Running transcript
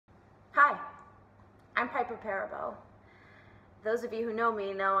Hi, I'm Perabo. Those of you who know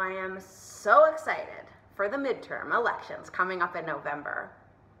me know I am so excited for the midterm elections coming up in November.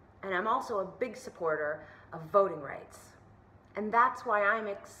 And I'm also a big supporter of voting rights. And that's why I'm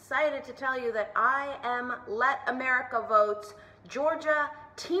excited to tell you that I am Let America Vote's Georgia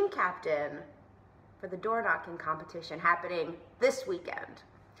team captain for the door knocking competition happening this weekend.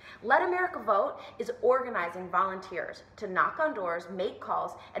 Let America Vote is organizing volunteers to knock on doors, make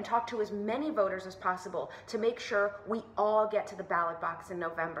calls, and talk to as many voters as possible to make sure we all get to the ballot box in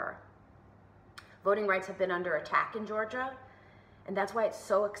November. Voting rights have been under attack in Georgia, and that's why it's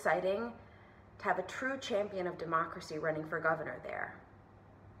so exciting to have a true champion of democracy running for governor there,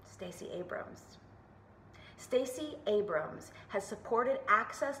 Stacey Abrams. Stacey Abrams has supported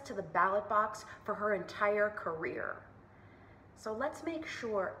access to the ballot box for her entire career. So let's make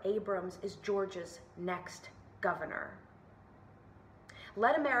sure Abrams is Georgia's next governor.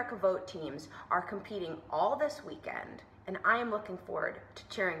 Let America Vote teams are competing all this weekend, and I am looking forward to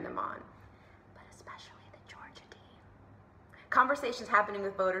cheering them on, but especially the Georgia team. Conversations happening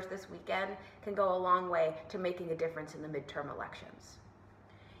with voters this weekend can go a long way to making a difference in the midterm elections.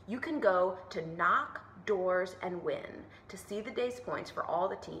 You can go to Knock Doors and Win to see the day's points for all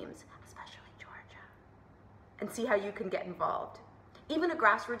the teams, especially Georgia, and see how you can get involved. Even a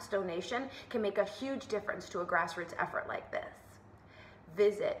grassroots donation can make a huge difference to a grassroots effort like this.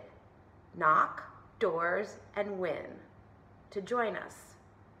 Visit Knock Doors and Win to join us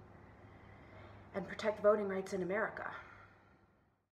and protect voting rights in America.